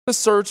The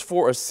search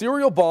for a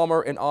serial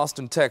bomber in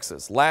Austin,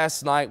 Texas.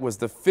 Last night was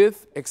the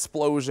 5th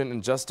explosion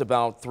in just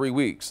about 3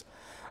 weeks.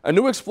 A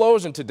new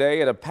explosion today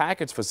at a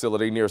package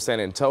facility near San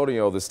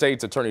Antonio. The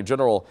state's attorney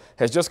general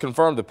has just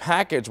confirmed the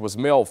package was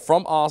mailed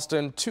from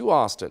Austin to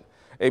Austin.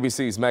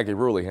 ABC's Maggie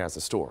Rulli has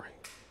the story.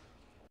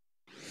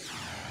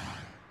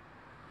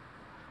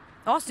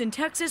 Austin,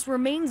 Texas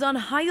remains on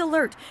high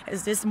alert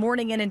as this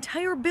morning an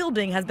entire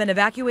building has been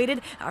evacuated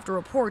after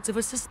reports of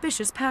a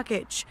suspicious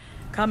package.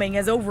 Coming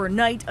as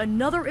overnight,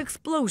 another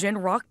explosion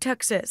rocked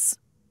Texas.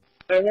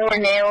 There were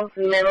nails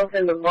and metals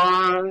in the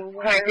bomb.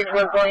 Package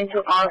was going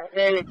to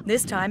Austin.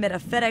 This time at a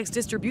FedEx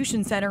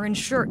distribution center in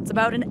Schertz,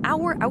 about an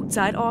hour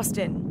outside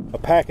Austin. A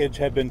package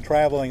had been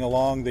traveling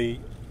along the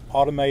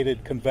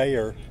automated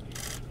conveyor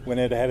when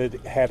it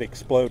had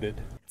exploded.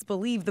 It's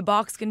believed the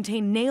box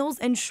contained nails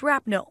and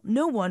shrapnel.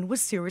 No one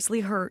was seriously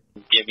hurt.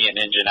 Give me an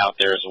engine out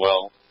there as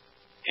well,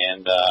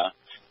 and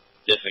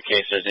just in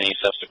case there's any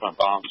subsequent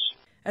bombs.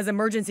 As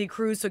emergency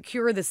crews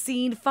secure the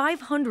scene,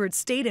 500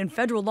 state and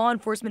federal law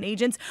enforcement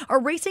agents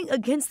are racing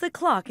against the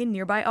clock in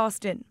nearby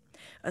Austin.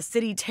 A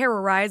city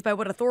terrorized by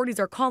what authorities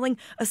are calling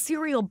a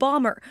serial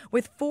bomber,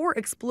 with 4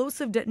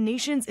 explosive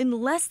detonations in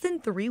less than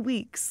 3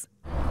 weeks.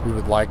 We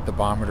would like the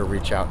bomber to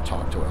reach out and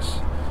talk to us.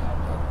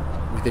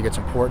 We think it's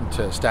important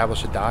to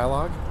establish a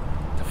dialogue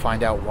to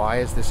find out why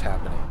is this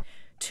happening.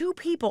 2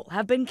 people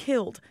have been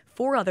killed,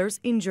 4 others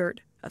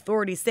injured.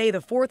 Authorities say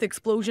the 4th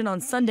explosion on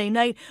Sunday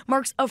night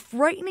marks a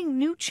frightening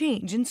new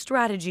change in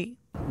strategy.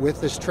 With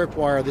this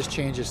tripwire, this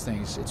changes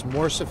things. It's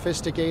more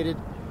sophisticated.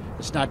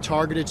 It's not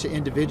targeted to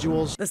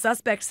individuals. The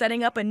suspect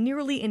setting up a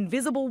nearly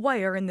invisible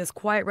wire in this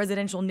quiet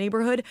residential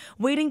neighborhood,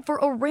 waiting for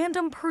a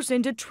random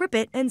person to trip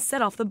it and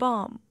set off the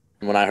bomb.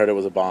 When I heard it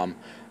was a bomb,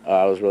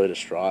 I was really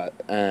distraught.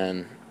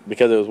 And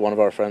because it was one of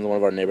our friends, one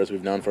of our neighbors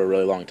we've known for a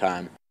really long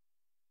time.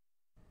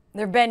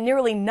 There have been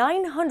nearly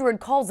 900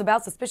 calls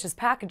about suspicious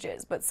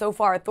packages, but so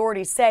far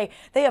authorities say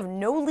they have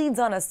no leads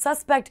on a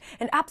suspect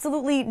and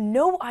absolutely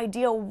no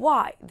idea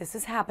why this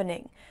is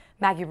happening.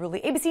 Maggie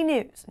Rulli, ABC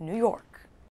News, New York.